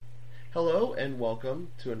Hello and welcome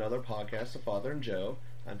to another podcast of Father and Joe.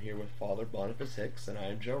 I'm here with Father Boniface Hicks and I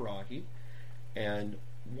am Joe Rocky. And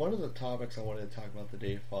one of the topics I wanted to talk about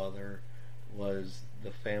today, Father, was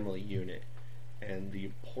the family unit and the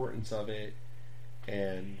importance of it,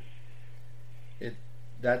 and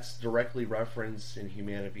that's directly referenced in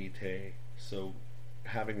Humanae Vitae. So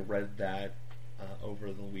having read that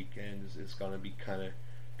over the weekend is going to be kind of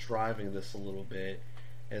driving this a little bit,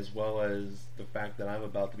 as well as the fact that I'm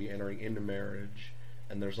about to be entering into marriage,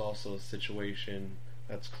 and there's also a situation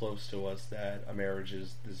that's close to us that a marriage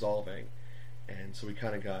is dissolving. And so we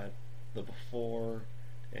kind of got the before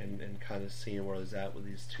and kind of seeing where it's at with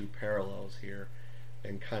these two parallels here,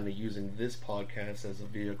 and kind of using this podcast as a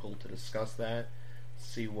vehicle to discuss that,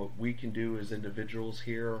 see what we can do as individuals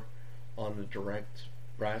here on the direct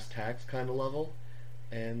brass tacks kind of level,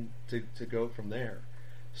 and to go from there.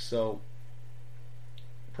 So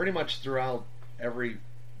pretty much throughout every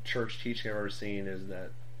church teaching I've ever seen is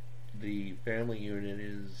that the family unit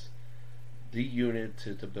is the unit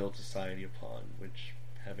to build society upon, which,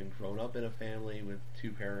 having grown up in a family with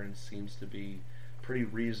two parents, seems to be pretty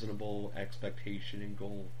reasonable expectation and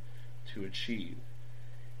goal to achieve.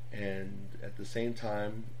 And at the same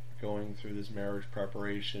time, going through this marriage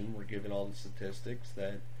preparation, we're given all the statistics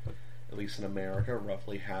that, at least in America,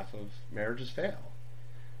 roughly half of marriages fail.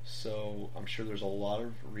 So I'm sure there's a lot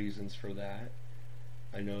of reasons for that.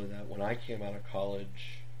 I know that when I came out of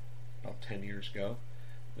college about 10 years ago,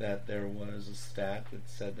 that there was a stat that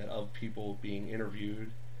said that of people being interviewed,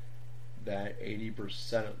 that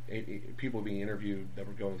 80% of people being interviewed that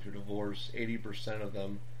were going through divorce, 80% of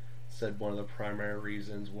them said one of the primary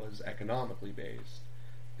reasons was economically based.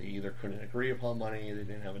 They either couldn't agree upon money, they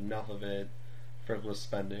didn't have enough of it, frivolous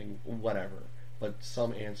spending, whatever, but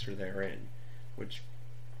some answer therein, which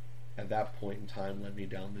at that point in time led me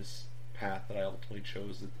down this path that I ultimately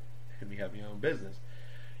chose to had me have my own business.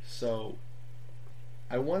 So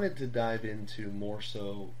I wanted to dive into more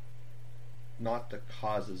so not the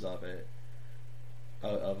causes of it,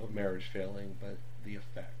 of a marriage failing, but the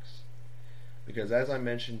effects. Because as I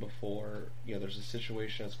mentioned before, there's a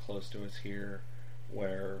situation that's close to us here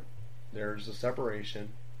where there's a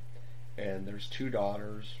separation and there's two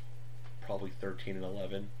daughters, probably 13 and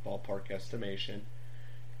 11, ballpark estimation,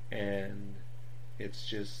 and it's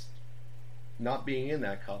just not being in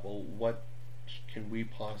that couple, what can we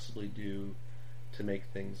possibly do to make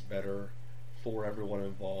things better for everyone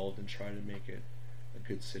involved and try to make it a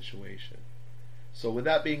good situation. So with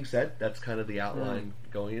that being said, that's kind of the outline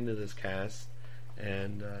going into this cast,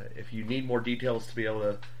 and if you need more details to be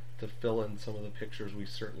able to fill in some of the pictures, we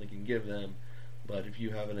certainly can give them, but if you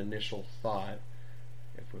have an initial thought,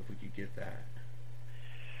 if we could get that.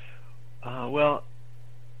 Well,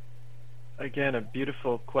 again, a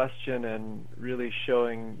beautiful question, and really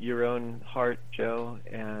showing your own heart, Joe,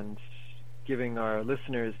 and giving our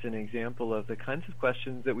listeners an example of the kinds of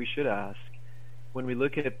questions that we should ask when we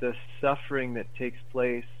look at the suffering that takes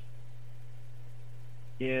place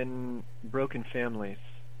in broken families.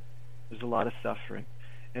 There's a lot of suffering,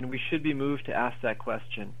 and we should be moved to ask that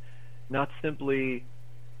question, not simply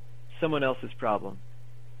someone else's problem,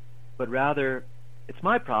 but rather, it's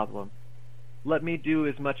my problem. Let me do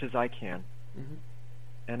as much as I can. Mm-hmm.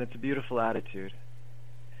 And it's a beautiful attitude.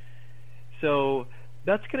 So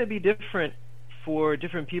that's going to be different for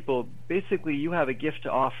different people. Basically, you have a gift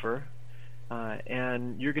to offer,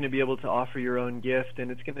 and you're going to be able to offer your own gift,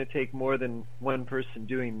 and it's going to take more than one person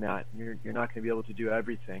doing that. You're not going to be able to do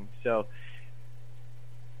everything. So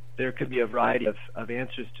there could be a variety of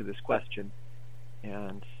answers to this question,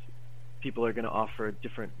 and people are going to offer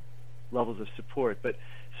different levels of support. But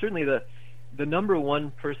certainly the number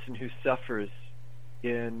one person who suffers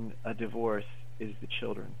in a divorce is the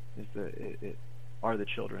children, are the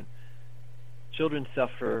children. Children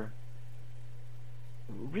suffer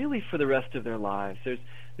really for the rest of their lives.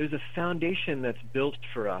 There's a foundation that's built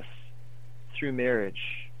for us through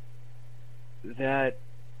marriage that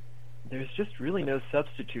there's just really no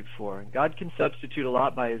substitute for. God can substitute a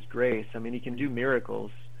lot by His grace. I mean, He can do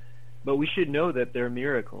miracles, but we should know that they're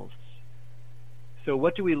miracles. So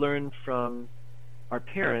what do we learn from our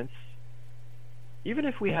parents? Even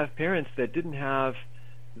if we have parents that didn't have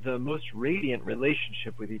the most radiant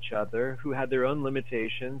relationship with each other, who had their own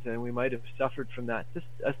limitations, and we might have suffered from that to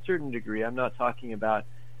a certain degree. I'm not talking about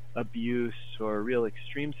abuse or real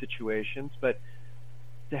extreme situations, but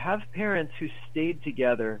to have parents who stayed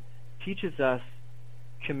together teaches us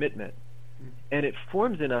commitment, and it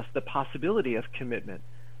forms in us the possibility of commitment.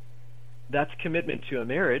 That's commitment to a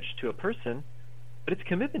marriage, to a person, but it's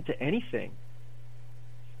commitment to anything.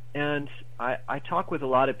 And I talk with a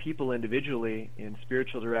lot of people individually in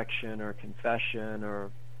spiritual direction or confession or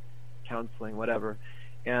counseling, whatever,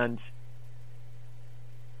 and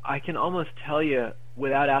I can almost tell you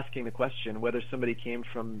without asking the question whether somebody came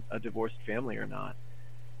from a divorced family or not.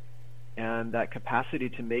 And that capacity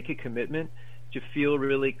to make a commitment, to feel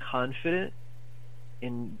really confident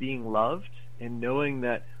in being loved, in knowing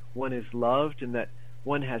that one is loved and that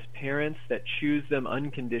one has parents that choose them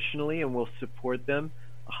unconditionally and will support them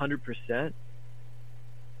 100%,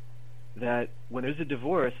 that when there's a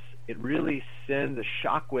divorce, it really sends a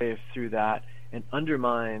shockwave through that and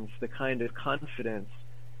undermines the kind of confidence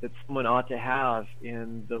that someone ought to have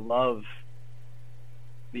in the love,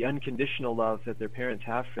 the unconditional love that their parents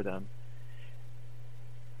have for them.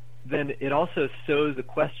 Then it also sows the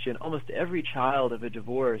question. Almost every child of a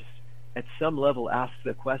divorce at some level asks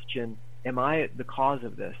the question, am I the cause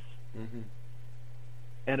of this? Mm-hmm.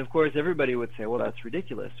 And of course everybody would say, well, that's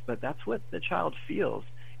ridiculous, but that's what the child feels.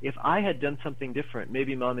 If I had done something different,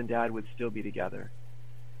 maybe mom and dad would still be together.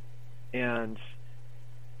 And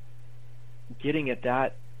getting at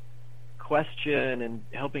that question and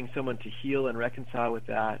helping someone to heal and reconcile with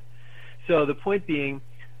that. So the point being,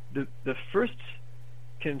 the first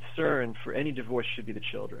concern for any divorce should be the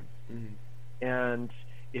children. Mm-hmm. And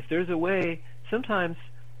if there's a way, sometimes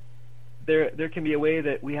there can be a way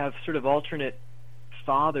that we have sort of alternate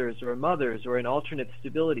fathers or mothers or an alternate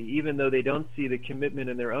stability, even though they don't see the commitment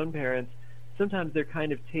in their own parents. Sometimes they're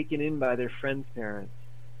kind of taken in by their friends' parents.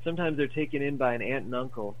 Sometimes they're taken in by an aunt and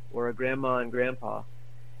uncle or a grandma and grandpa,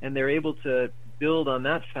 and they're able to build on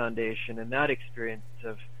that foundation and that experience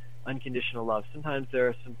of unconditional love. Sometimes there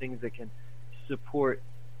are some things that can support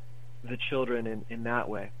the children in that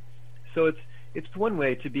way. So it's one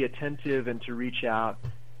way to be attentive and to reach out,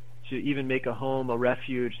 to even make a home, a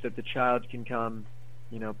refuge that the child can come,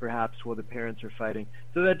 perhaps while the parents are fighting.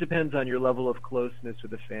 So that depends on your level of closeness with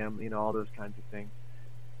the family, all those kinds of things.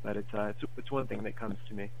 But it's one thing that comes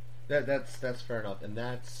to me. That's fair enough, and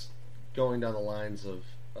that's going down the lines of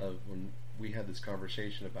when we had this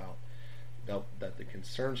conversation about that the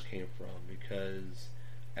concerns came from, because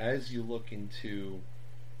as you look into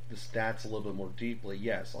the stats a little bit more deeply,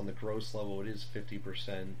 yes, on the gross level it is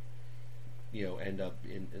 50%, end up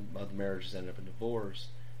in the marriages end up in divorce.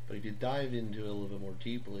 But if you dive into it a little bit more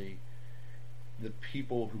deeply, the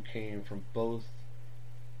people who came from both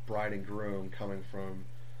bride and groom, coming from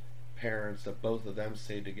parents that both of them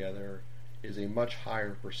stayed together, is a much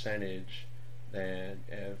higher percentage than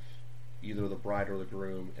if either the bride or the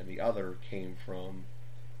groom and the other came from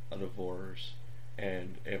a divorce.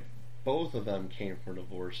 And if both of them came from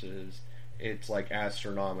divorces, it's like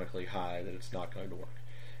astronomically high that it's not going to work.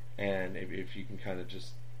 And if you can kind of just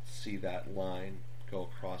see that line go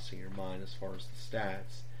across in your mind as far as the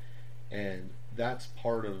stats, and that's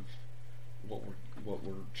part of what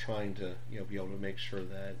we're trying to be able to make sure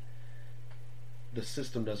that the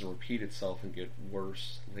system doesn't repeat itself and get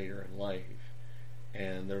worse later in life.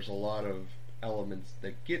 And there's a lot of elements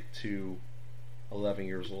that get to 11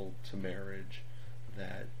 years old to marriage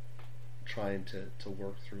that trying to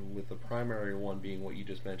work through, with the primary one being what you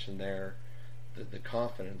just mentioned there, the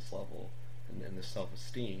confidence level and the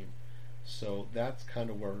self-esteem. So that's kind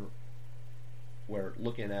of where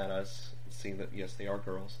looking at us, seeing that yes, they are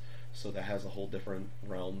girls, so that has a whole different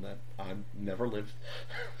realm that I've never lived.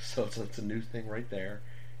 So it's a new thing right there.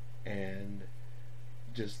 And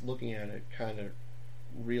just looking at it kind of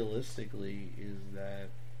realistically is that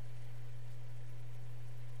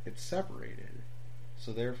it's separated.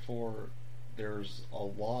 So therefore there's a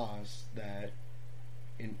loss that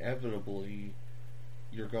inevitably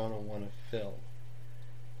you're going to want to fill.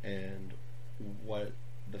 And what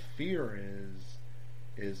the fear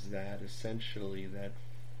is that essentially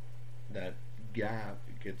that gap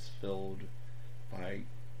gets filled by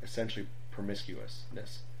essentially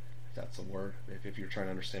promiscuousness, if that's a word, if you're trying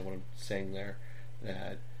to understand what I'm saying there,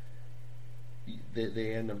 that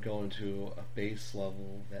they end up going to a base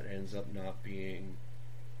level that ends up not being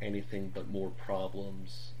anything but more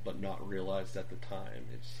problems, but not realized at the time.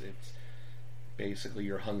 It's basically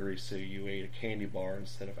you're hungry, so you ate a candy bar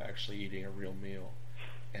instead of actually eating a real meal,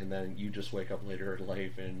 and then you just wake up later in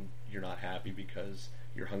life and you're not happy because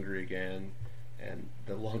you're hungry again, and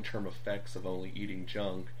the long-term effects of only eating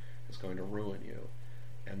junk is going to ruin you.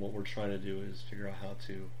 And what we're trying to do is figure out how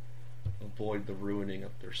to avoid the ruining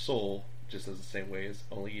of their soul, just as the same way as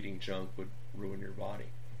only eating junk would ruin your body.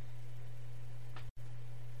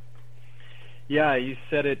 Yeah, you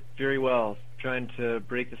said it very well. Trying to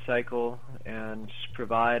break the cycle and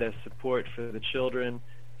provide a support for the children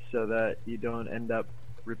so that you don't end up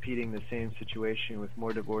repeating the same situation with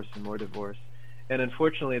more divorce and more divorce. And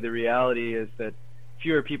unfortunately, the reality is that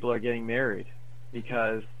fewer people are getting married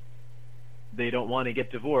because they don't want to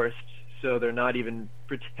get divorced, so they're not even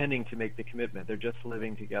pretending to make the commitment. They're just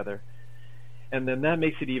living together. And then that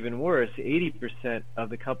makes it even worse. 80% of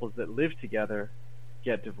the couples that live together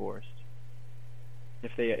get divorced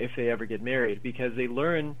if they ever get married, because they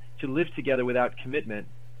learn to live together without commitment.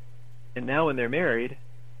 And now when they're married,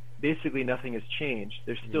 basically nothing has changed.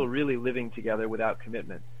 They're still really living together without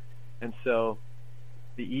commitment. And so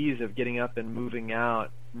the ease of getting up and moving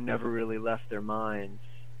out never really left their minds.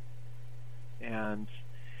 And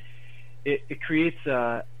it creates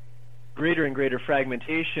greater and greater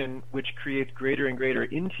fragmentation, which creates greater and greater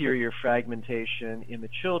interior fragmentation in the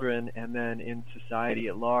children and then in society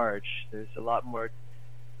at large. There's a lot more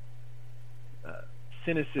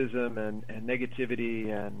cynicism and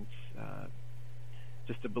negativity and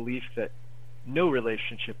just a belief that no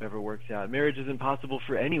relationship ever works out. Marriage is impossible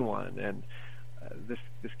for anyone, and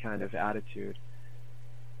this kind of attitude.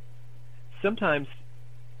 Sometimes,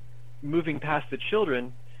 moving past the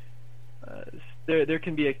children, there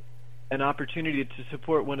can be an opportunity to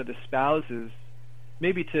support one of the spouses,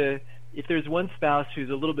 maybe if there's one spouse who's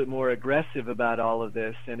a little bit more aggressive about all of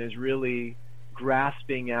this and is really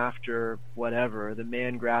grasping after whatever, the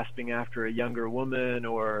man grasping after a younger woman,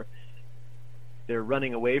 or they're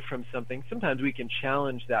running away from something. Sometimes we can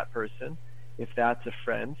challenge that person if that's a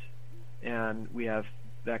friend and we have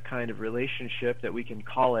that kind of relationship that we can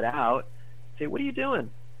call it out, say, what are you doing?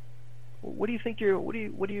 What do you think you're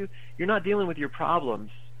not dealing with your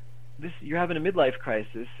problems. You're having a midlife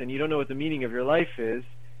crisis and you don't know what the meaning of your life is,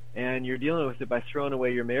 and you're dealing with it by throwing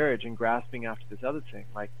away your marriage and grasping after this other thing.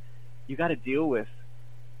 Like, you got to deal with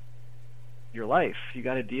your life. You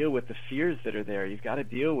got to deal with the fears that are there. You've got to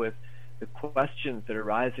deal with the questions that are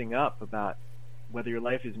rising up about whether your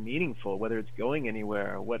life is meaningful, whether it's going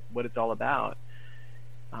anywhere, what it's all about.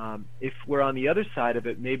 If we're on the other side of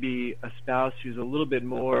it, maybe a spouse who's a little bit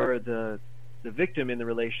more the victim in the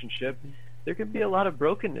relationship, there could be a lot of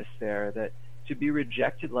brokenness there, that to be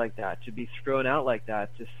rejected like that, to be thrown out like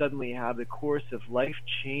that, to suddenly have the course of life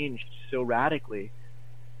changed so radically.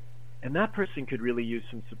 And that person could really use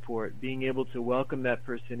some support, being able to welcome that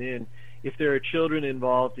person in. If there are children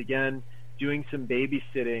involved, again, doing some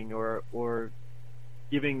babysitting or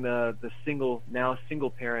giving the single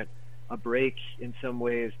parent a break in some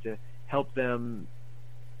ways to help them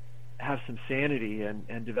have some sanity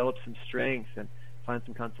and develop some strength and find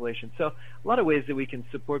some consolation. So a lot of ways that we can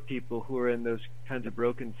support people who are in those kinds of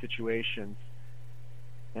broken situations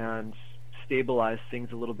and stabilize things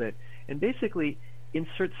a little bit, and basically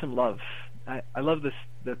insert some love. I love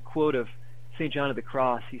the quote of St. John of the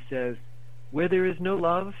Cross. He says, where there is no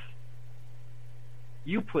love,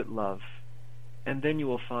 you put love, and then you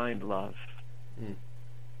will find love.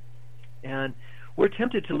 And we're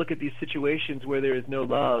tempted to look at these situations where there is no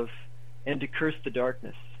love and to curse the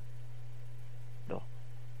darkness. So,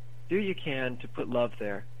 do you can to put love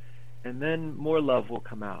there, and then more love will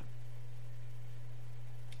come out.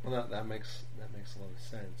 Well, that makes a lot of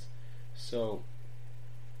sense. So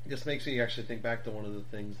this makes me actually think back to one of the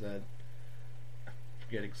things that, I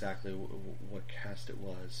forget exactly what cast it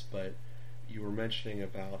was, but you were mentioning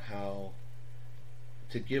about how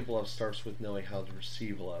to give love starts with knowing how to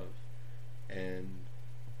receive love. And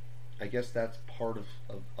I guess that's part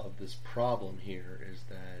of this problem here, is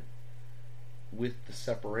that with the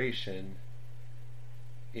separation,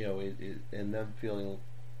 and them feeling,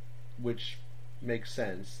 which makes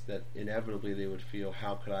sense, that inevitably they would feel,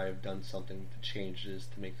 how could I have done something to change this,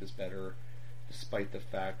 to make this better, despite the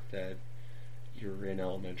fact that you're in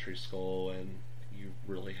elementary school and you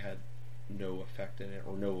really had no effect in it,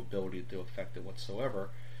 or no ability to affect it whatsoever.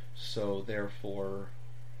 So therefore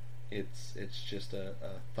it's just a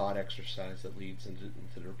thought exercise that leads into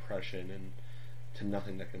depression and to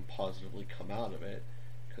nothing that can positively come out of it,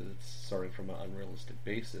 because it's starting from an unrealistic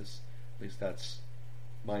basis. At least that's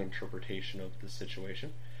my interpretation of the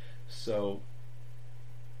situation. So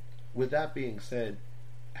with that being said,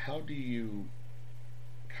 how do you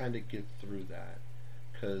kind of get through that?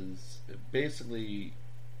 Because basically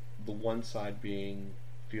the one side being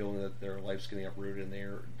feeling that their life's getting uprooted and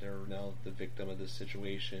they're now the victim of this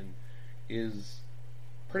situation is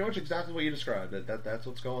pretty much exactly what you described. That's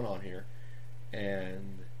what's going on here.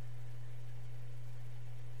 And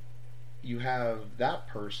you have that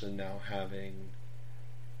person now having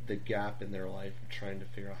the gap in their life of trying to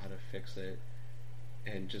figure out how to fix it,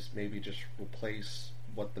 and just replace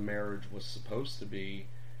what the marriage was supposed to be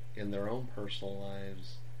in their own personal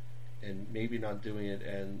lives, and maybe not doing it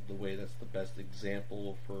in the way that's the best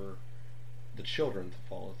example for the children to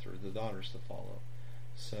follow through, the daughters to follow.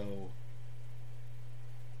 So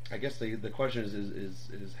I guess the question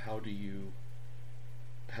is how do you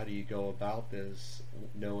go about this,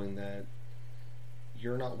 knowing that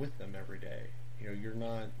you're not with them every day? You're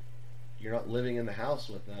not living in the house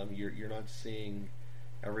with them. You're not seeing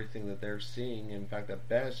everything that they're seeing. In fact, at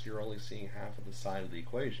best, you're only seeing half of the side of the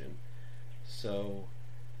equation. So,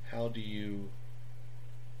 how do you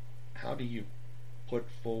put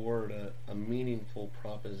forward a meaningful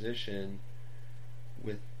proposition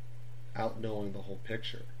without knowing the whole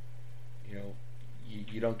picture?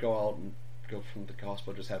 You don't go out and go from the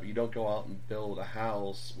gospel just have. You don't go out and build a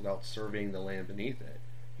house without surveying the land beneath it.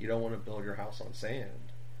 You don't want to build your house on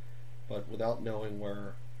sand. But without knowing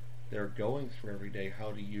where they're going through every day,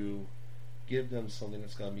 how do you give them something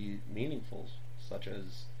that's going to be meaningful, such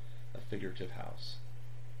as a figurative house?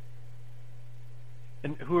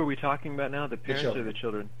 And who are we talking about now? The parents or the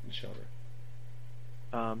children? The children.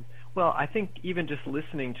 Well, I think even just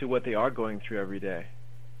listening to what they are going through every day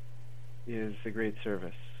is a great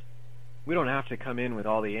service. We don't have to come in with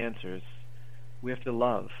all the answers. We have to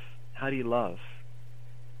love. How do you love?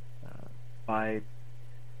 By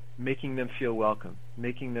making them feel welcome,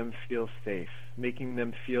 making them feel safe, making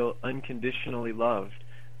them feel unconditionally loved,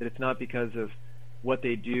 that it's not because of what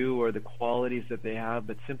they do or the qualities that they have,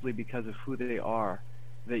 but simply because of who they are,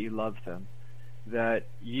 that you love them. That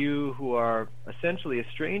you, who are essentially a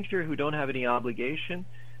stranger, who don't have any obligation,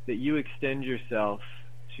 that you extend yourself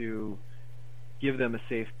to give them a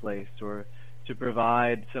safe place or to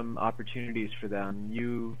provide some opportunities for them.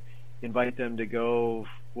 You invite them to go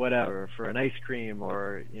whatever for an ice cream,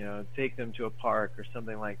 or take them to a park or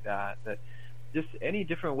something like that. That just any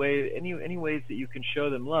different way, any ways that you can show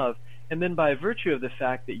them love. And then by virtue of the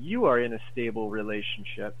fact that you are in a stable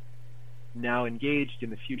relationship, now engaged, in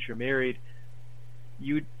the future married,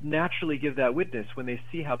 you naturally give that witness when they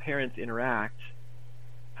see how parents interact,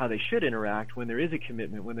 how they should interact when there is a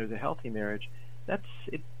commitment, when there's a healthy marriage.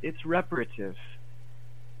 It's reparative.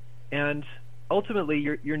 And ultimately,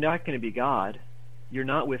 you're not going to be God. You're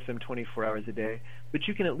not with them 24 hours a day, but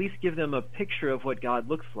you can at least give them a picture of what God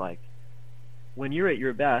looks like. When you're at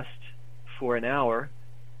your best for an hour,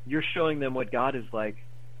 you're showing them what God is like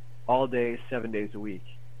all day, 7 days a week.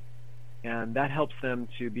 And that helps them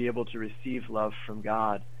to be able to receive love from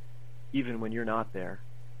God even when you're not there.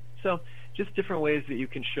 So just different ways that you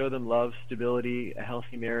can show them love, stability, a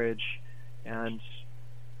healthy marriage, and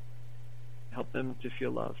help them to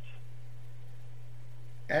feel loved.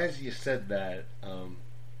 As you said that,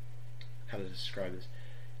 how to describe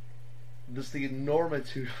this? The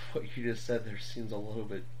enormity of what you just said there seems a little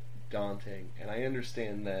bit daunting, and I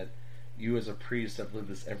understand that you as a priest have lived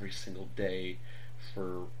this every single day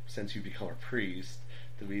since you become a priest,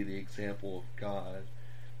 to be the example of God,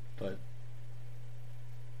 but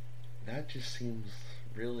that just seems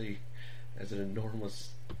really as an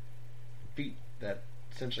enormous feat that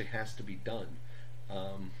essentially has to be done.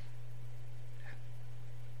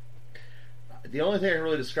 The only thing I can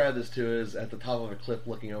really describe this to is at the top of a cliff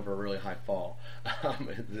looking over a really high fall.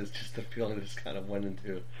 It's just the feeling that just kind of went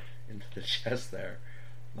into the chest there.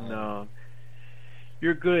 No.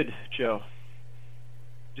 You're good, Joe.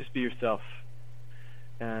 Just be yourself.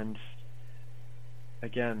 And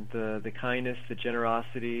again, the kindness, the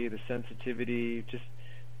generosity, the sensitivity, just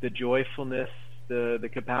the joyfulness, the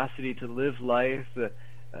capacity to live life,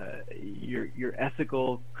 your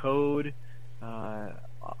ethical code,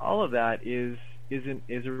 all of that is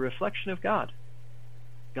a reflection of God.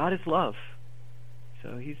 God is love.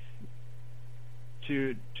 So he's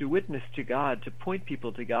to witness to God, to point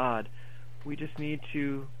people to God, we just need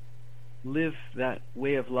to live that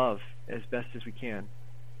way of love as best as we can.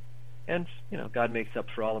 And, God makes up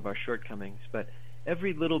for all of our shortcomings, but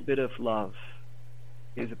every little bit of love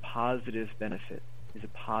is a positive benefit, is a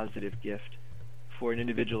positive gift for an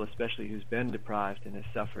individual, especially who's been deprived and has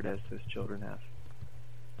suffered as those children have.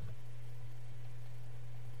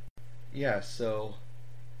 Yeah, so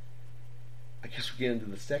I guess we get into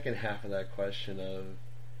the second half of that question of,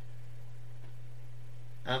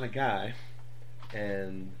 I'm a guy,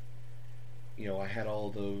 and I had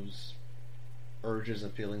all those urges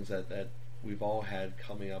and feelings that we've all had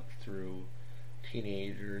coming up through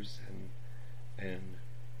teenagers, and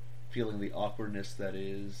feeling the awkwardness that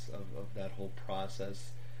is of that whole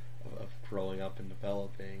process of growing up and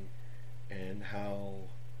developing, and how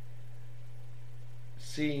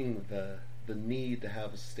seeing the need to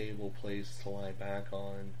have a stable place to lie back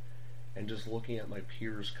on, and just looking at my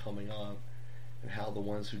peers coming up, and how the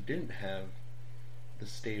ones who didn't have the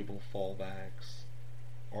stable fallbacks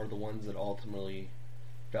are the ones that ultimately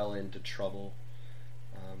fell into trouble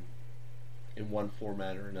in one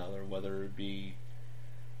format or another, whether it be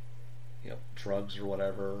drugs or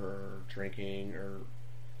whatever, or drinking, or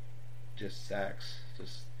just sex,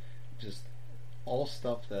 just all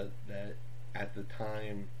stuff that at the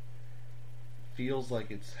time feels like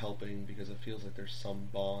it's helping because it feels like there's some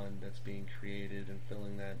bond that's being created and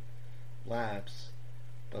filling that lapse,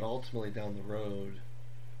 but ultimately down the road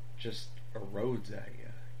just erodes at you.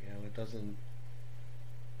 It doesn't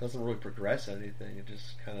really progress anything. It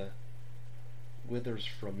just kind of withers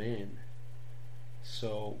from in.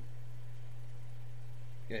 So,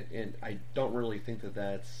 and I don't really think that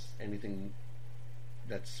that's anything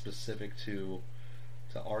that's specific to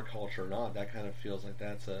our culture or not. That kind of feels like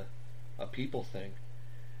that's a people thing.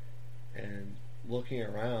 And looking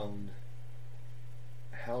around,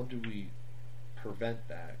 how do we prevent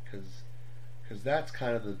that? Because that's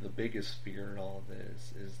kind of the biggest fear in all of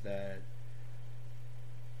this, is that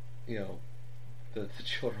the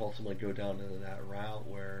children ultimately go down into that route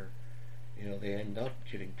where they end up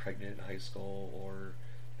getting pregnant in high school, or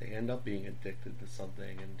they end up being addicted to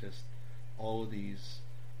something, and just all of these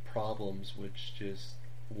problems, which just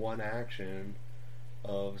one action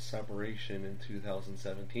of separation in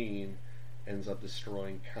 2017 ends up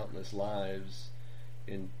destroying countless lives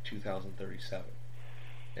in 2037,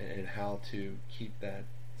 and how to keep that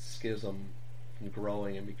schism from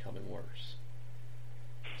growing and becoming worse.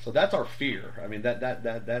 So that's our fear. I mean,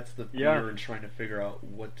 that's the fear in trying to figure out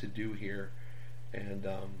what to do here. And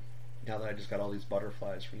now that I just got all these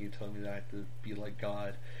butterflies from you telling me that I have to be like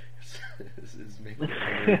God, is making me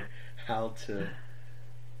wonder how to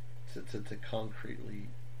concretely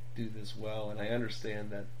do this well. And I understand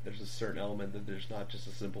that there's a certain element that there's not just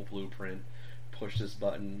a simple blueprint. Push this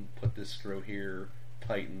button, put this screw here,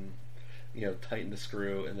 tighten the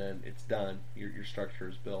screw, and then it's done. Your structure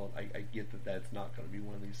is built. I get that that's not going to be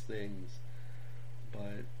one of these things,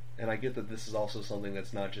 and I get that this is also something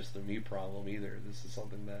that's not just a me problem either. This is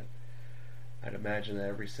something that I'd imagine that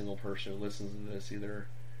every single person who listens to this either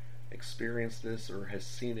experienced this or has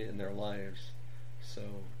seen it in their lives. So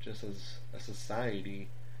just as a society,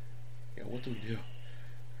 what do we do?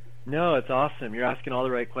 No, it's awesome. You're asking all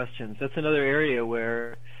the right questions. That's another area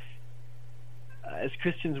where as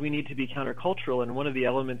Christians we need to be countercultural, and one of the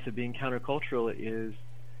elements of being countercultural is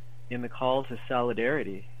in the call to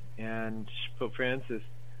solidarity. And Pope Francis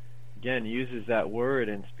again uses that word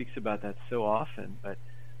and speaks about that so often, but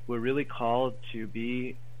we're really called to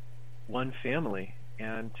be one family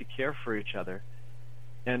and to care for each other.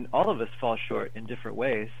 And all of us fall short in different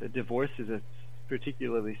ways. A divorce is a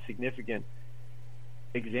particularly significant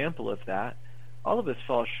example of that. All of us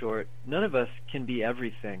fall short. None of us can be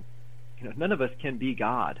everything. None of us can be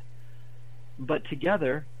God. But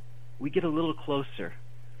together, we get a little closer.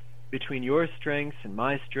 Between your strengths and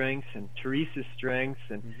my strengths and Teresa's strengths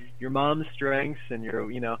and your mom's strengths and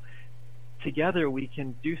together we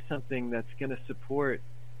can do something that's going to support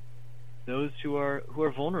those who are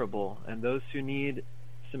vulnerable and those who need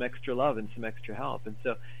some extra love and some extra help. And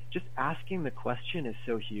so just asking the question is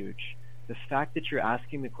so huge. The fact that you're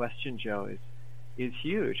asking the question, Joe, is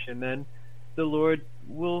huge. And then the Lord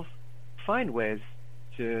will find ways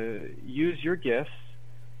to use your gifts,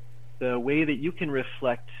 the way that you can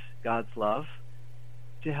reflect God's love,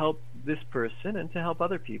 to help this person and to help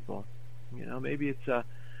other people. Maybe it's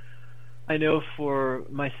I know for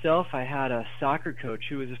myself, I had a soccer coach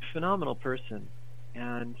who was a phenomenal person,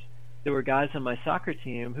 and there were guys on my soccer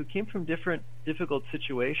team who came from different difficult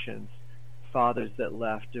situations, fathers that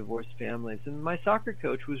left, divorced families, and my soccer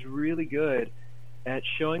coach was really good at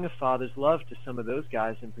showing a father's love to some of those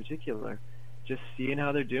guys in particular, just seeing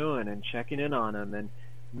how they're doing and checking in on them and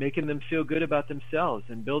making them feel good about themselves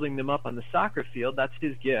and building them up on the soccer field. That's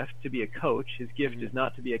his gift, to be a coach. His gift is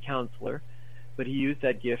not to be a counselor, but he used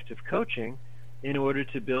that gift of coaching in order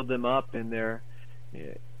to build them up in their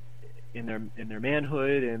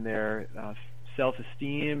manhood, in their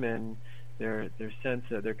self-esteem, and their sense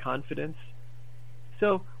of their confidence.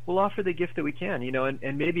 So we'll offer the gift that we can,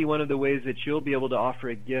 and maybe one of the ways that you'll be able to offer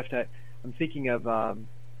a gift, I'm thinking of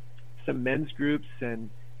some men's groups, and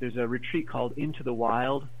there's a retreat called Into the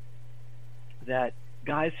Wild that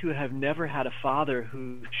guys who have never had a father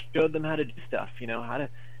who showed them how to do stuff,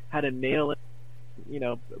 how to nail it,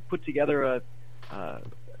 put together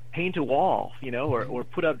paint a wall, or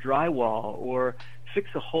put up drywall, or fix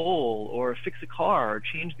a hole, or fix a car, or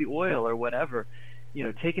change the oil, or whatever.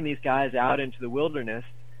 Taking these guys out into the wilderness,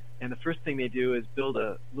 and the first thing they do is build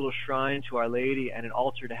a little shrine to Our Lady and an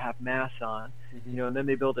altar to have Mass on, and then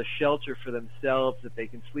they build a shelter for themselves that they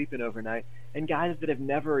can sleep in overnight. And guys that have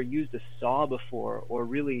never used a saw before or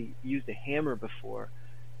really used a hammer before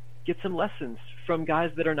get some lessons from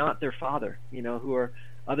guys that are not their father, who are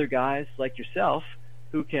other guys like yourself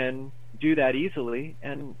who can do that easily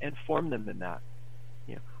and form them in that.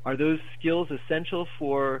 Are those skills essential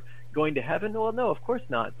for going to heaven? Well, no, of course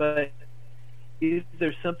not. But is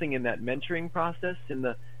there something in that mentoring process, in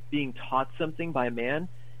the being taught something by a man?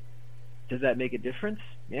 Does that make a difference?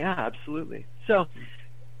 Yeah, absolutely. So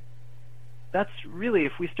that's really,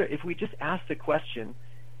 if we just ask the question,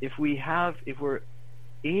 if we're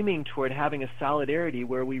aiming toward having a solidarity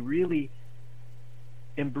where we really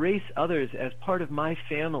embrace others as part of my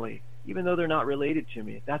family, even though they're not related to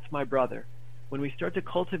me, that's my brother. When we start to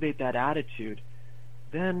cultivate that attitude,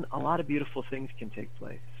 then a lot of beautiful things can take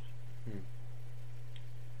place.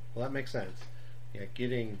 Well, that makes sense. Yeah,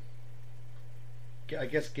 getting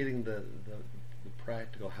the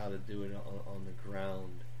practical how to do it on the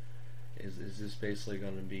ground is just basically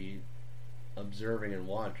going to be observing and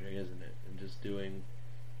watching, isn't it? And just doing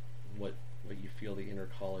what you feel the inner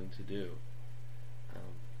calling to do.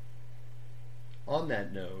 On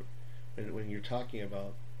that note, when you're talking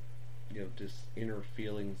about just inner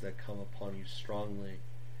feelings that come upon you strongly,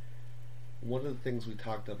 one of the things we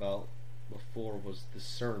talked about before was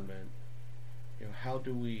discernment. How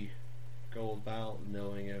do we go about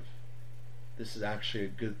knowing if this is actually a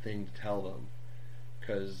good thing to tell them?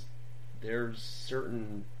 Because there's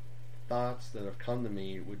certain thoughts that have come to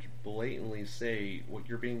me which blatantly say what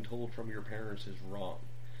you're being told from your parents is wrong,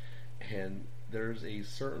 and there's a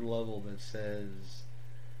certain level that says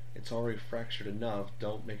it's already fractured enough,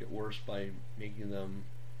 don't make it worse by making them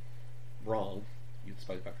wrong,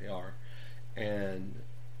 despite the fact they are. And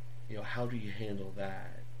how do you handle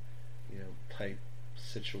that type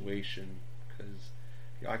situation? Because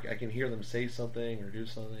I can hear them say something or do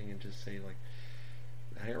something and just say like,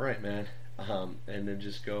 that ain't right, man, and then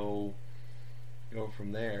just go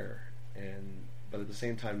from there. But at the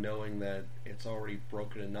same time, knowing that it's already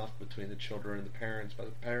broken enough between the children and the parents, by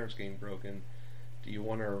the parents getting broken, do you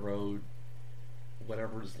want to erode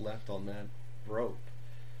whatever is left on that rope?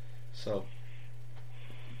 So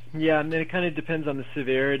yeah, and then it kind of depends on the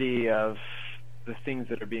severity of the things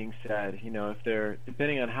that are being said. If they're,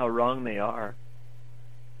 depending on how wrong they are,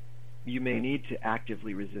 you may need to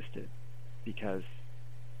actively resist it because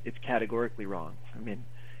it's categorically wrong. And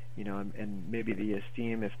maybe the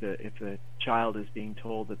esteem, if the child is being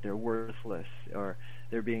told that they're worthless, or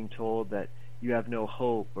they're being told that you have no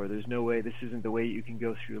hope, or there's no way, this isn't the way you can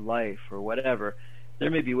go through life, or whatever,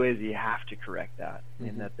 there may be ways that you have to correct that,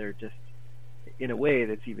 and that they're just, in a way,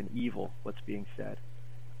 that's even evil, what's being said.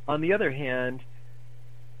 On the other hand,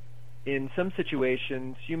 in some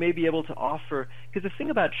situations, you may be able to offer, because the thing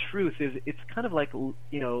about truth is it's kind of like,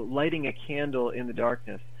 lighting a candle in the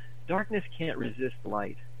darkness. Darkness can't resist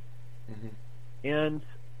light. And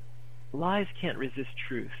lies can't resist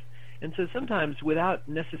truth. And so sometimes, without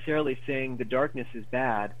necessarily saying the darkness is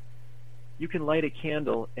bad, you can light a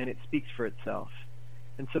candle and it speaks for itself.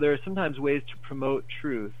 And so there are sometimes ways to promote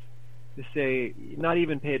truth, to say, not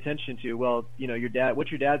even pay attention to, well,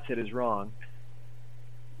 what your dad said is wrong.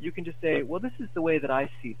 You can just say, well, this is the way that I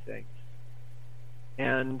see things.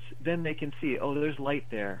 And then they can see, oh, there's light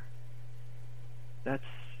there.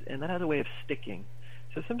 And that has a way of sticking.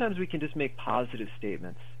 So sometimes we can just make positive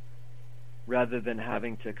statements rather than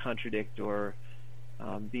having to contradict or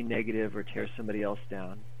be negative or tear somebody else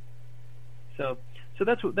down. So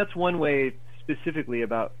that's one way specifically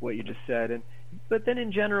about what you just said. But then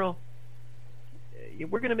in general,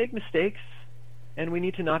 we're going to make mistakes, and we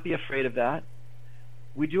need to not be afraid of that.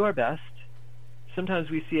 We do our best. Sometimes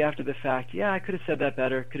we see after the fact, yeah, I could have said that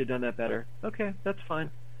better, could have done that better. Okay, that's fine.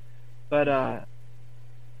 But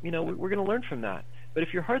we're going to learn from that. But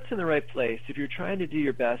if your heart's in the right place, if you're trying to do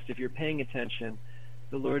your best, if you're paying attention,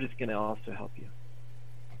 the Lord is going to also help you.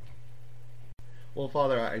 Well,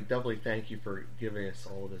 Father, I definitely thank you for giving us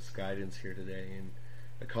all this guidance here today, and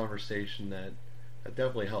a conversation that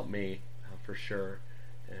definitely helped me, for sure,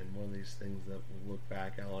 and one of these things that we'll look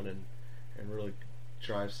back on and really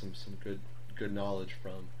drive some good knowledge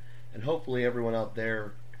from. And hopefully everyone out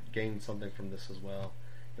there gained something from this as well.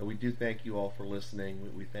 We do thank you all for listening.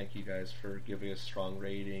 We thank you guys for giving us strong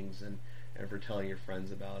ratings and for telling your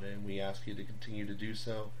friends about it. And we ask you to continue to do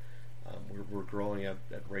so. We're growing at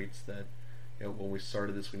rates that when we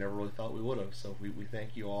started this we never really thought we would have. So we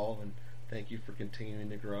thank you all, and thank you for continuing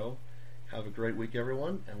to grow. Have a great week,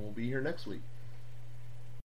 everyone, and we'll be here next week.